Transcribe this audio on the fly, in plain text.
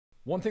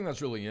One thing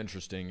that's really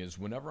interesting is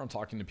whenever I'm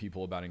talking to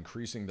people about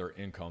increasing their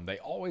income, they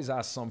always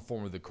ask some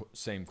form of the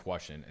same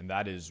question, and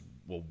that is,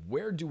 well,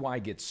 where do I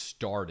get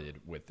started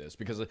with this?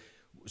 Because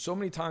so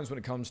many times when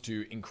it comes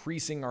to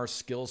increasing our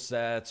skill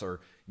sets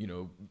or,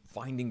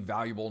 finding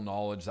valuable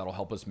knowledge that'll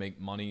help us make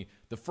money,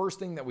 the first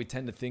thing that we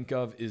tend to think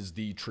of is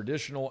the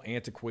traditional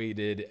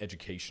antiquated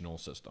educational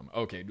system.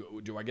 Okay,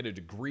 do I get a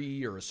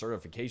degree or a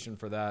certification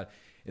for that?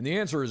 And the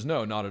answer is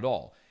no, not at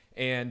all.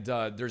 And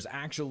there's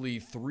actually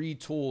 3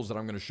 tools that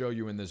I'm going to show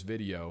you in this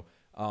video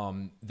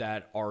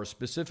that are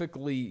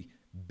specifically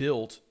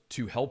built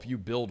to help you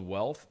build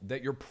wealth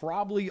that you're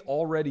probably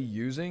already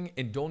using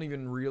and don't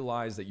even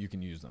realize that you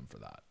can use them for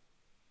that.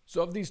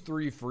 So of these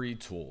 3 free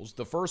tools,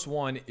 the first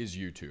one is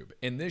YouTube.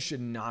 And this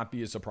should not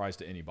be a surprise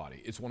to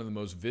anybody. It's one of the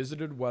most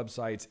visited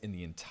websites in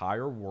the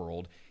entire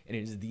world, and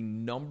it is the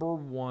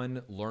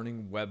 #1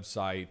 learning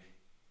website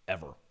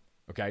ever.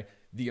 Okay?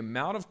 The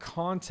amount of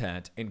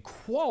content and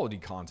quality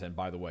content,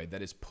 by the way,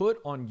 that is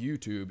put on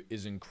YouTube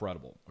is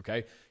incredible,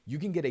 okay? You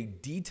can get a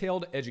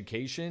detailed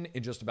education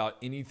in just about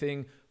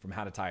anything from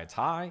how to tie a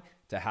tie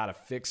to how to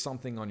fix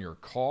something on your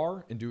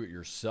car and do it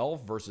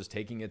yourself versus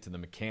taking it to the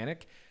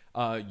mechanic.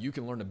 You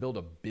can learn to build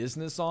a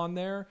business on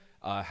there,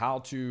 how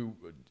to,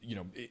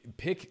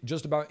 pick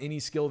just about any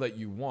skill that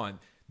you want.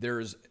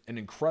 There's an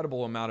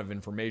incredible amount of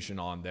information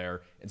on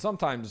there, and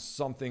sometimes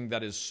something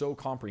that is so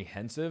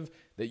comprehensive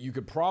that you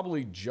could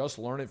probably just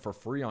learn it for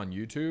free on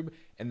YouTube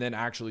and then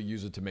actually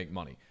use it to make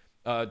money.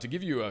 To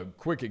give you a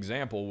quick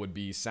example would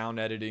be sound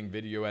editing,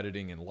 video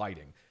editing, and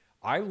lighting.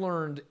 I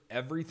learned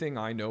everything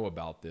I know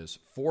about this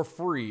for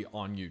free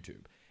on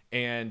YouTube.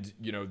 And,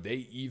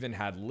 they even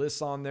had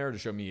lists on there to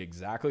show me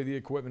exactly the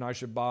equipment I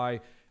should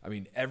buy. I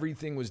mean,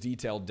 everything was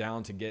detailed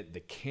down to get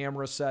the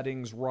camera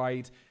settings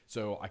right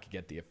so I could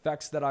get the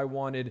effects that I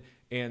wanted.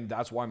 And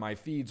that's why my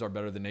feeds are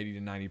better than 80 to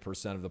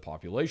 90% of the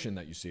population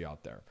that you see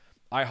out there.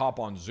 I hop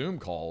on Zoom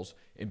calls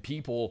and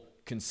people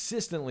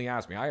consistently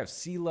ask me. I have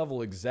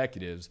C-level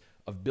executives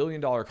of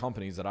billion-dollar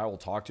companies that I will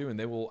talk to, and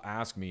they will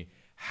ask me,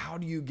 how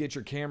do you get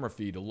your camera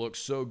feed to look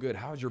so good?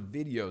 How is your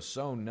video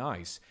so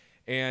nice?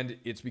 And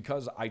it's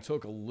because I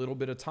took a little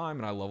bit of time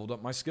and I leveled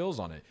up my skills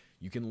on it.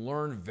 You can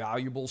learn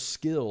valuable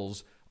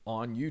skills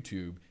on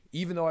YouTube,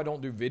 even though I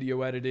don't do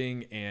video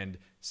editing and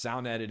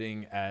sound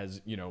editing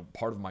as,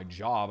 part of my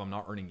job. I'm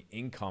not earning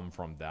income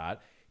from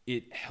that.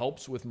 It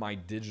helps with my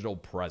digital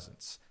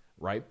presence,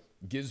 right?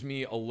 Gives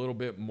me a little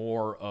bit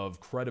more of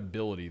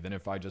credibility than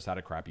if I just had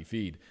a crappy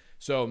feed.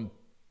 So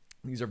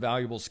these are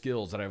valuable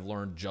skills that I've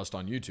learned just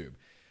on YouTube.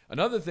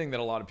 Another thing that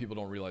a lot of people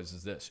don't realize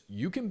is this.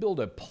 You can build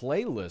a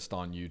playlist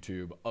on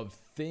YouTube of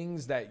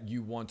things that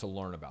you want to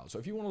learn about. So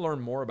if you want to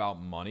learn more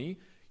about money,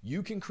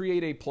 you can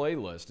create a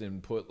playlist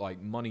and put like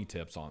money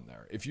tips on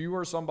there. If you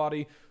are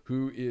somebody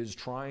who is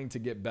trying to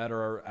get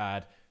better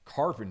at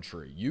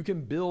carpentry, you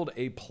can build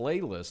a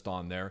playlist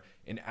on there.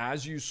 And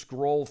as you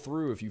scroll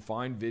through, if you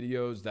find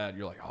videos that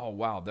you're like, oh,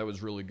 wow, that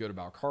was really good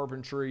about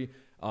carpentry,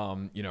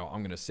 I'm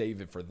going to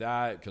save it for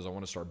that because I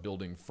want to start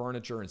building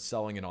furniture and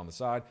selling it on the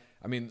side.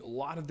 I mean, a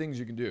lot of things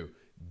you can do.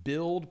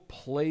 Build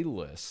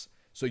playlists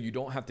so you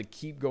don't have to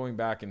keep going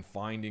back and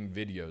finding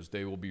videos.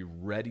 They will be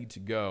ready to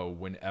go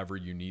whenever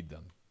you need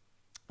them.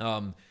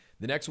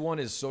 The next one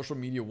is Social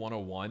Media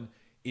 101.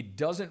 It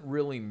doesn't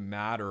really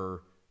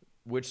matter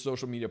which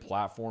social media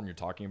platform you're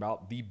talking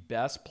about. The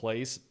best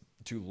place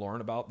to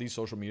learn about these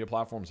social media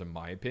platforms, in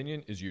my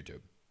opinion, is YouTube.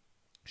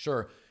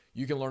 Sure,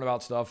 you can learn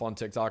about stuff on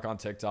TikTok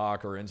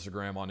or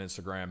Instagram on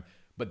Instagram.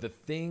 But the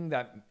thing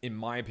that, in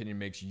my opinion,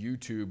 makes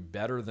YouTube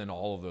better than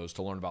all of those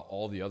to learn about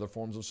all the other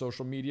forms of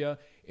social media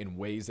in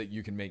ways that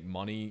you can make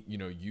money,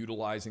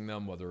 utilizing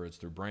them, whether it's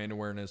through brand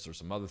awareness or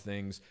some other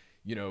things,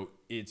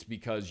 it's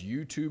because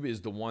YouTube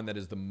is the one that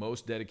is the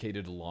most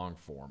dedicated to long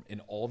form.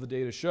 And all the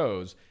data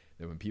shows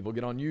that when people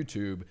get on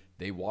YouTube,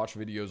 they watch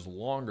videos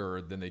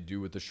longer than they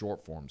do with the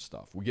short form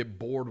stuff. We get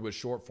bored with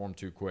short form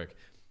too quick,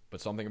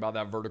 but something about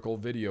that vertical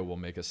video will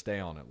make us stay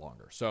on it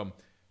longer. So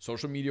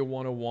Social Media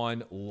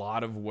 101, a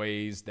lot of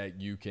ways that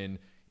you can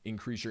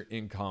increase your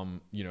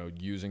income,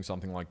 using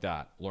something like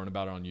that. Learn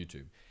about it on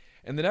YouTube.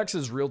 And the next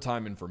is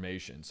real-time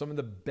information. Some of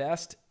the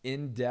best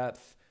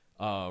in-depth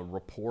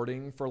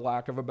reporting, for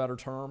lack of a better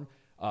term,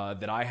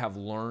 that I have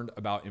learned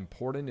about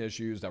important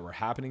issues that were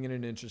happening in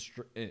an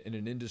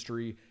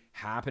industry,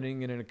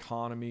 happening in an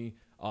economy.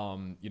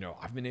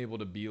 I've been able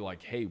to be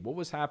like, hey, what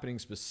was happening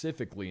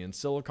specifically in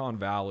Silicon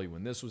Valley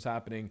when this was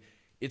happening?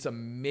 It's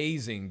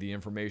amazing the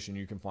information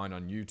you can find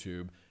on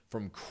YouTube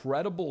from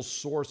credible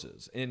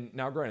sources. And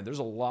now, granted, there's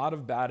a lot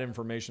of bad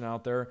information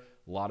out there,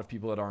 a lot of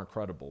people that aren't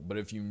credible. But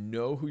if you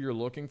know who you're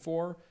looking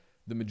for,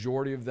 the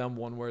majority of them,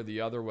 one way or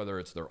the other, whether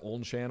it's their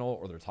own channel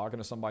or they're talking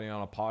to somebody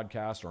on a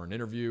podcast or an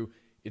interview,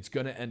 it's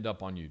going to end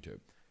up on YouTube.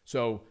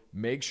 So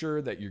make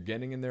sure that you're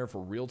getting in there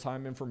for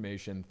real-time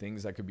information,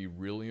 things that could be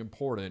really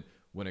important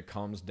when it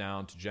comes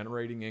down to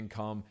generating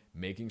income,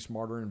 making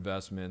smarter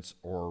investments,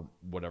 or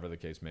whatever the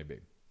case may be.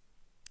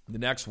 The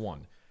next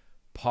one,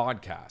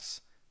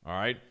 podcasts. All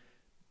right.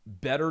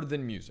 Better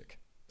than music.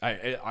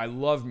 I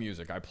love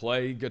music. I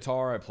play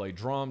guitar, I play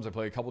drums, I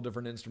play a couple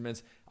different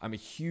instruments. I'm a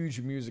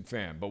huge music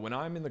fan. But when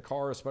I'm in the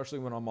car, especially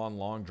when I'm on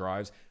long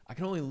drives, I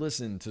can only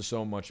listen to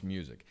so much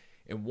music.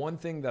 And one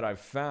thing that I've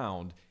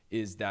found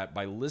is that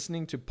by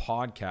listening to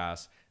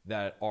podcasts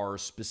that are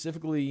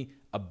specifically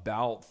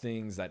about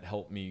things that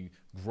help me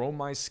grow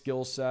my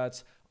skill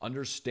sets,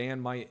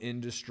 understand my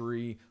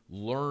industry,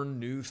 learn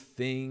new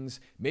things.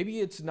 Maybe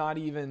it's not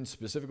even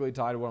specifically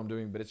tied to what I'm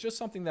doing, but it's just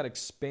something that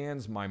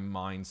expands my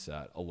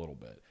mindset a little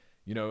bit.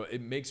 You know,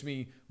 it makes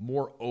me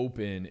more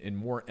open and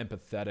more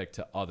empathetic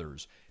to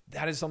others.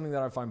 That is something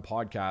that I find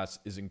podcasts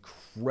is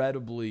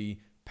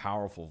incredibly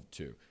powerful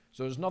too.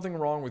 So there's nothing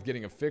wrong with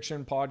getting a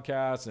fiction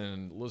podcast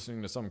and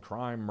listening to some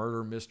crime,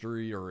 murder,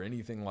 mystery, or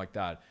anything like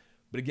that.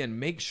 But again,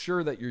 make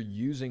sure that you're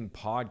using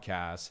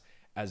podcasts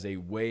as a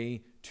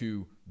way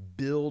to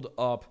build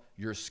up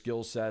your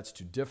skill sets,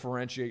 to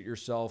differentiate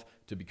yourself,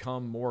 to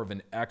become more of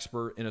an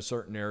expert in a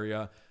certain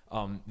area.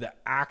 The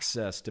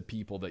access to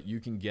people that you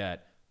can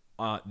get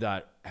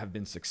that have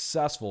been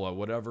successful at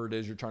whatever it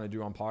is you're trying to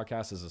do on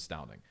podcasts is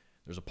astounding.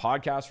 There's a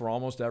podcast for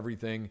almost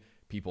everything.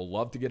 People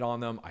love to get on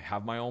them. I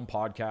have my own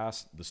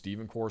podcast, The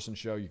Stephen Corson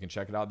Show. You can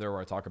check it out there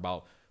where I talk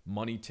about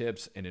money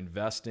tips and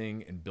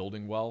investing and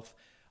building wealth.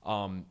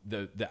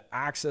 The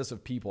access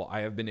of people I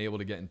have been able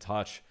to get in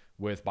touch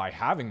with by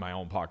having my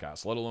own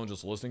podcast, let alone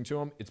just listening to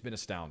them, it's been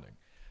astounding.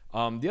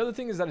 The other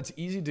thing is that it's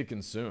easy to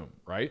consume,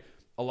 right?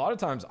 A lot of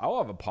times I'll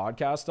have a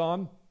podcast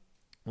on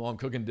while I'm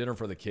cooking dinner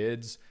for the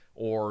kids,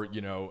 or,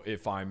 you know,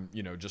 if I'm,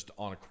 you know, just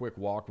on a quick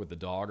walk with the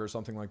dog or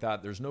something like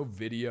that. There's no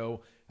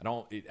video.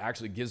 It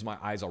actually gives my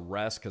eyes a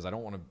rest because I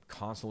don't want to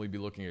constantly be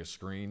looking at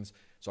screens.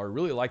 So I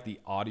really like the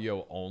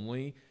audio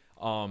only.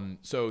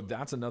 So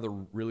that's another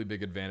really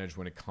big advantage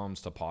when it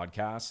comes to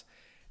podcasts.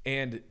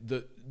 And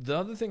the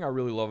other thing I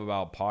really love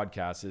about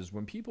podcasts is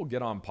when people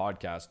get on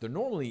podcasts, they're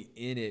normally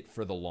in it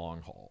for the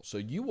long haul. So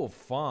you will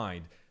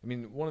find, I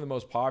mean, one of the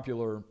most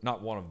popular,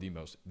 not one of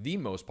the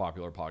most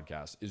popular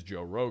podcasts is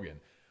Joe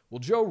Rogan. Well,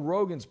 Joe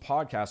Rogan's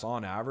podcasts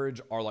on average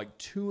are like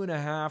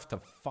 2.5 to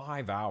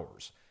 5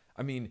 hours.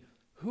 I mean,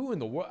 who in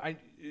the world?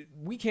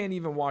 We can't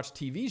even watch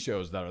TV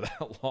shows that are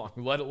that long,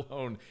 let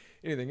alone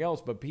anything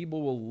else. But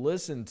people will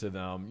listen to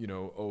them, you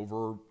know,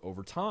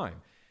 over time.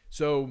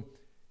 So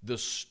the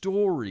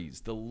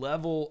stories, the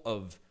level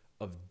of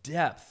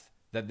depth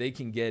that they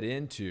can get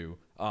into.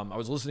 I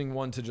was listening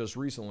one to just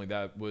recently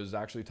that was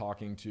actually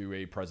talking to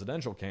a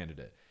presidential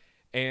candidate,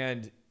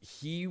 and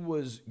he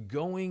was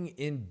going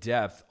in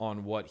depth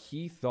on what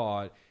he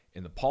thought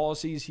and the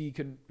policies he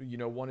could, you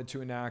know, wanted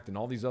to enact and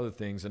all these other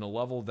things in a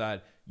level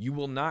that you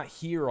will not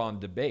hear on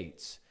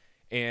debates.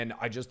 And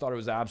I just thought it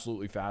was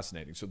absolutely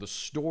fascinating. So the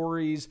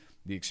stories,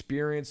 the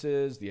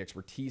experiences, the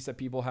expertise that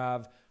people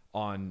have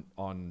on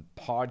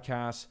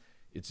podcasts,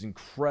 it's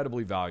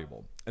incredibly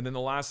valuable. And then the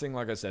last thing,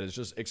 like I said, is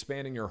just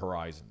expanding your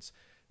horizons.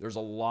 There's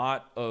a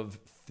lot of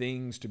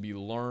things to be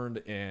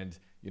learned, and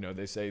you know,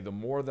 they say the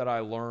more that I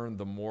learn,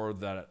 the more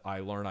that I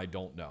learn I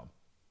don't know.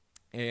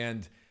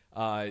 And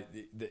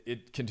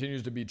it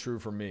continues to be true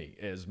for me.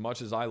 As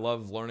much as I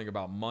love learning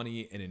about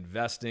money and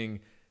investing,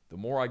 the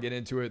more I get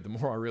into it, the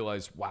more I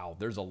realize, wow,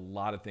 there's a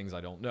lot of things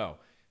I don't know.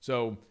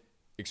 So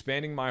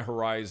expanding my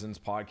horizons,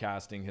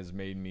 podcasting has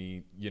made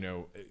me, you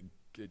know,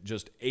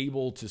 just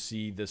able to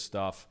see this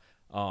stuff,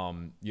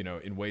 you know,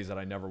 in ways that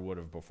I never would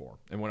have before.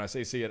 And when I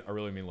say see it, I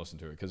really mean listen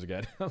to it. Because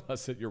again,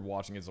 unless you're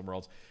watching it somewhere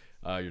else,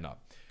 you're not.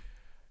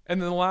 And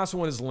then the last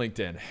one is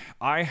LinkedIn.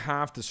 I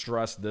have to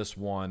stress this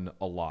one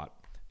a lot.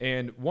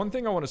 And one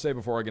thing I want to say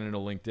before I get into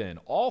LinkedIn,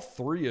 all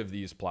three of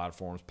these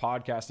platforms,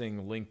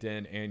 podcasting,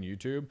 LinkedIn, and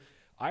YouTube,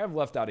 I have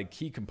left out a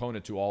key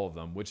component to all of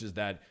them, which is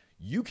that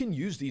you can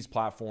use these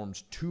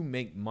platforms to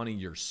make money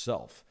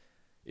yourself.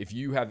 If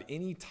you have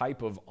any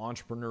type of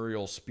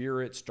entrepreneurial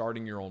spirit,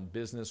 starting your own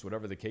business,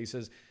 whatever the case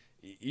is,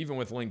 even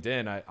with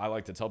LinkedIn, I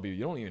like to tell people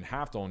you don't even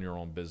have to own your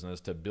own business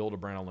to build a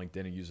brand on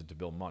LinkedIn and use it to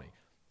build money.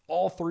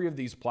 All three of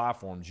these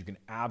platforms you can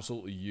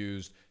absolutely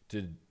use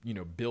to, you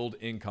know, build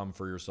income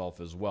for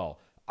yourself as well.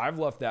 I've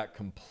left that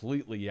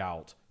completely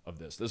out of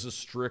this. This is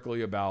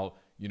strictly about,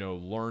 you know,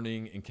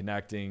 learning and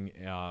connecting,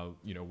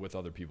 you know, with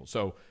other people.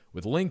 So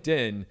with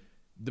LinkedIn,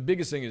 the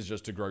biggest thing is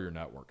just to grow your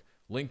network.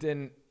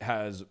 LinkedIn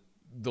has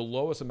the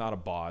lowest amount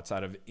of bots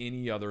out of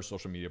any other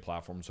social media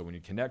platform. So when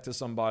you connect to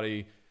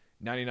somebody,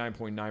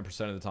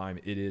 99.9% of the time,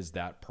 it is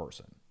that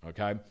person,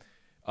 okay?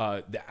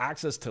 The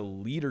access to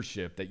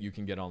leadership that you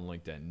can get on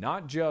LinkedIn,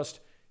 not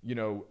just, you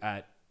know,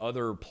 at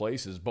other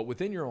places, but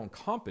within your own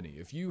company.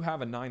 If you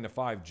have a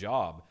 9-to-5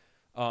 job,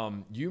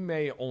 you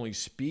may only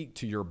speak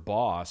to your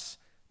boss's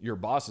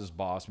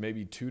boss,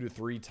 maybe 2 to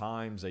 3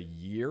 times a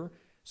year.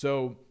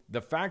 So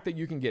the fact that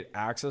you can get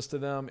access to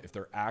them, if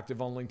they're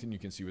active on LinkedIn, you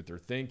can see what they're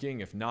thinking.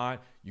 If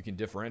not, you can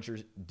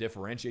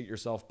differentiate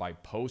yourself by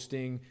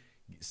posting.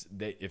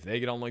 If they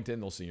get on LinkedIn,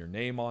 they'll see your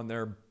name on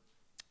there.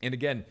 And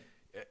again,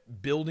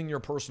 building your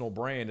personal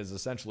brand is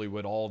essentially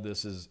what all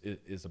this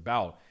is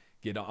about.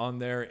 Get on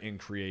there and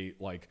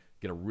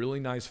get a really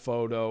nice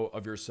photo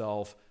of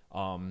yourself,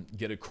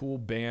 get a cool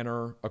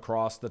banner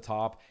across the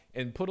top,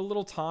 and put a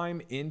little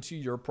time into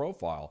your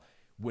profile.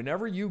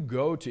 Whenever you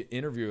go to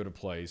interview at a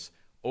place,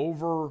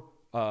 over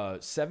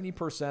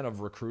 70%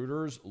 of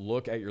recruiters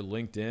look at your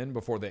LinkedIn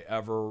before they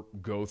ever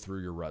go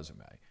through your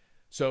resume.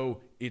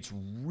 So it's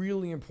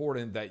really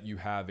important that you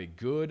have a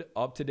good,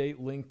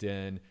 up-to-date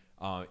LinkedIn.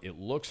 It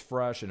looks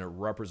fresh and it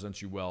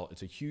represents you well.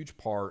 It's a huge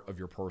part of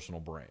your personal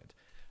brand.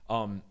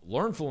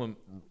 Learn from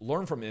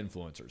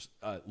influencers.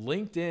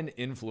 LinkedIn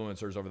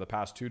influencers over the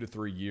past 2 to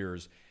 3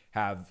 years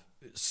have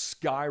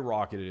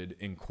skyrocketed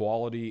in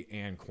quality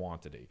and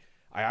quantity.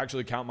 I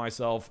actually count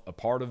myself a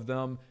part of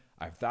them.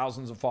 I have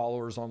thousands of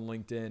followers on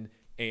LinkedIn,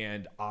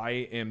 and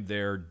I am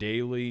there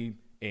daily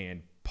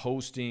and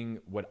posting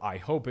what I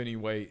hope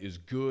anyway is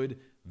good,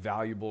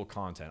 valuable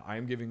content. I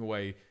am giving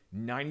away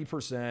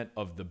 90%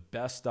 of the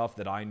best stuff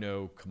that I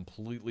know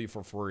completely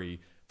for free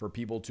for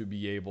people to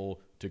be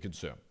able to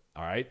consume.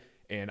 All right.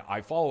 And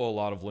I follow a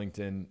lot of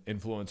LinkedIn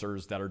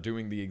influencers that are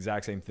doing the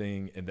exact same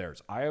thing in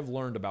theirs. I have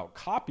learned about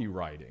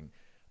copywriting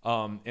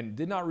and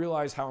did not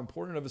realize how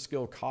important of a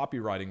skill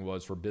copywriting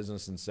was for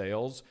business and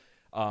sales.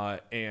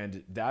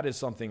 And that is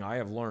something I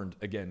have learned,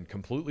 again,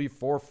 completely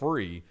for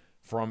free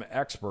from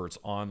experts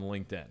on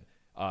LinkedIn.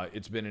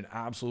 It's been an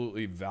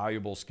absolutely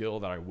valuable skill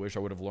that I wish I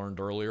would have learned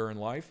earlier in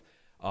life.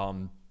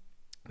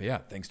 Yeah,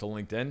 thanks to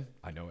LinkedIn,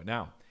 I know it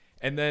now.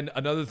 And then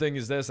another thing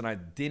is this, and I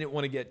didn't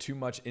want to get too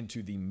much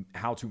into the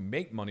how to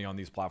make money on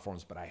these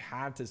platforms, but I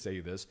had to say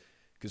this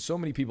because so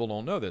many people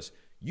don't know this.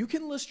 You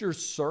can list your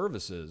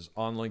services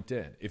on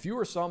LinkedIn. If you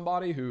are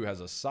somebody who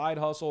has a side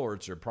hustle or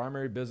it's your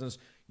primary business,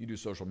 you do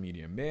social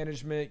media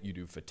management, you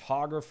do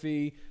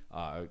photography,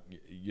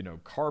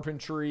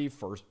 carpentry,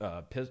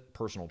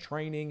 personal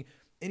training,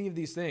 any of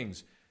these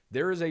things,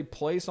 there is a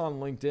place on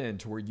LinkedIn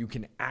to where you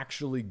can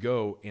actually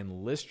go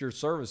and list your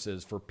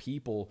services for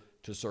people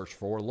to search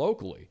for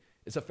locally.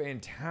 It's a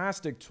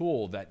fantastic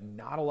tool that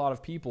not a lot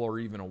of people are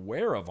even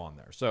aware of on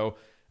there. So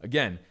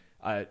again,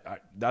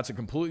 that's a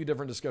completely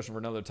different discussion for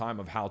another time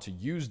of how to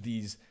use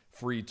these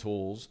free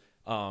tools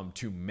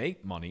to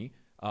make money.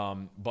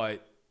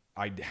 But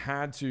I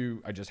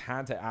just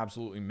had to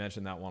absolutely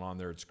mention that one on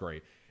there. It's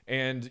great.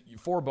 And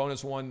for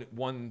bonus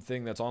one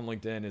thing that's on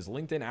LinkedIn is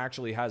LinkedIn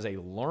actually has a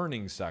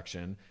learning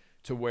section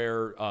to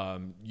where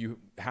you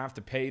have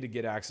to pay to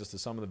get access to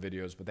some of the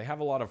videos, but they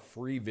have a lot of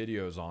free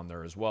videos on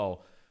there as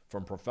well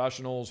from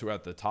professionals who are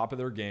at the top of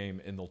their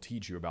game, and they'll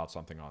teach you about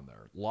something on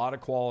there. A lot of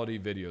quality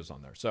videos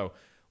on there. So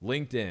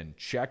LinkedIn,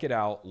 check it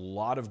out. A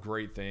lot of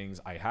great things.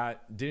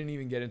 Didn't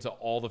even get into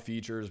all the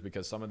features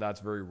because some of that's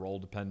very role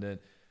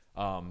dependent.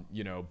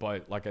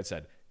 But like I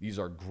said, these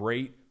are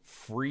great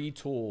free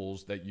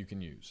tools that you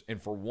can use.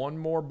 And for one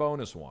more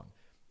bonus one,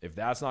 if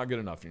that's not good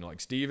enough, and you're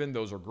like, Steven,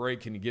 those are great.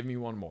 Can you give me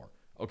one more?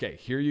 Okay,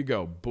 here you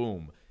go.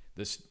 Boom.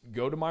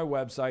 Go to my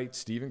website,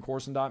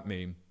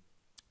 stevencorson.me,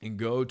 and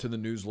go to the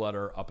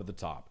newsletter up at the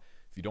top.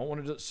 If you don't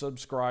want to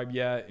subscribe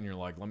yet and you're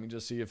like, let me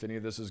just see if any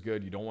of this is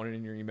good, you don't want it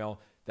in your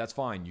email, that's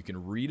fine. You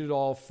can read it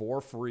all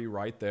for free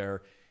right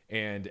there.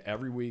 And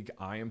every week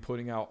I am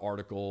putting out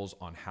articles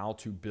on how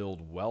to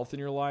build wealth in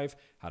your life,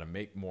 how to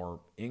make more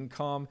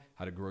income,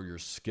 how to grow your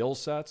skill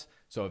sets.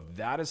 So if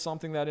that is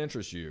something that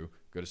interests you,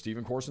 go to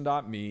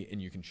stevencorson.me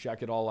and you can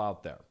check it all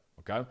out there.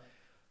 Okay.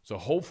 So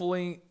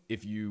hopefully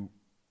if you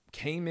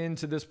came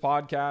into this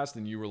podcast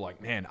and you were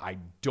like, man, I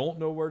don't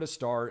know where to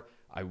start.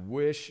 I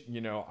wish,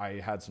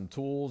 I had some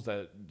tools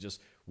that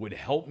just would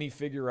help me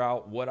figure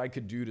out what I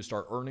could do to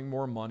start earning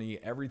more money.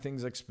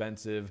 Everything's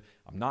expensive.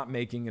 I'm not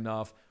making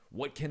enough.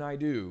 What can I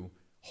do?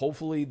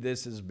 Hopefully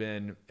this has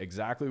been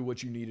exactly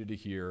what you needed to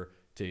hear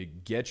to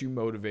get you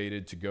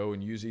motivated to go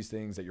and use these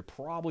things that you're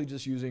probably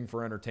just using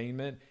for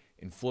entertainment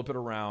and flip it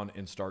around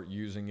and start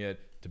using it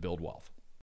to build wealth.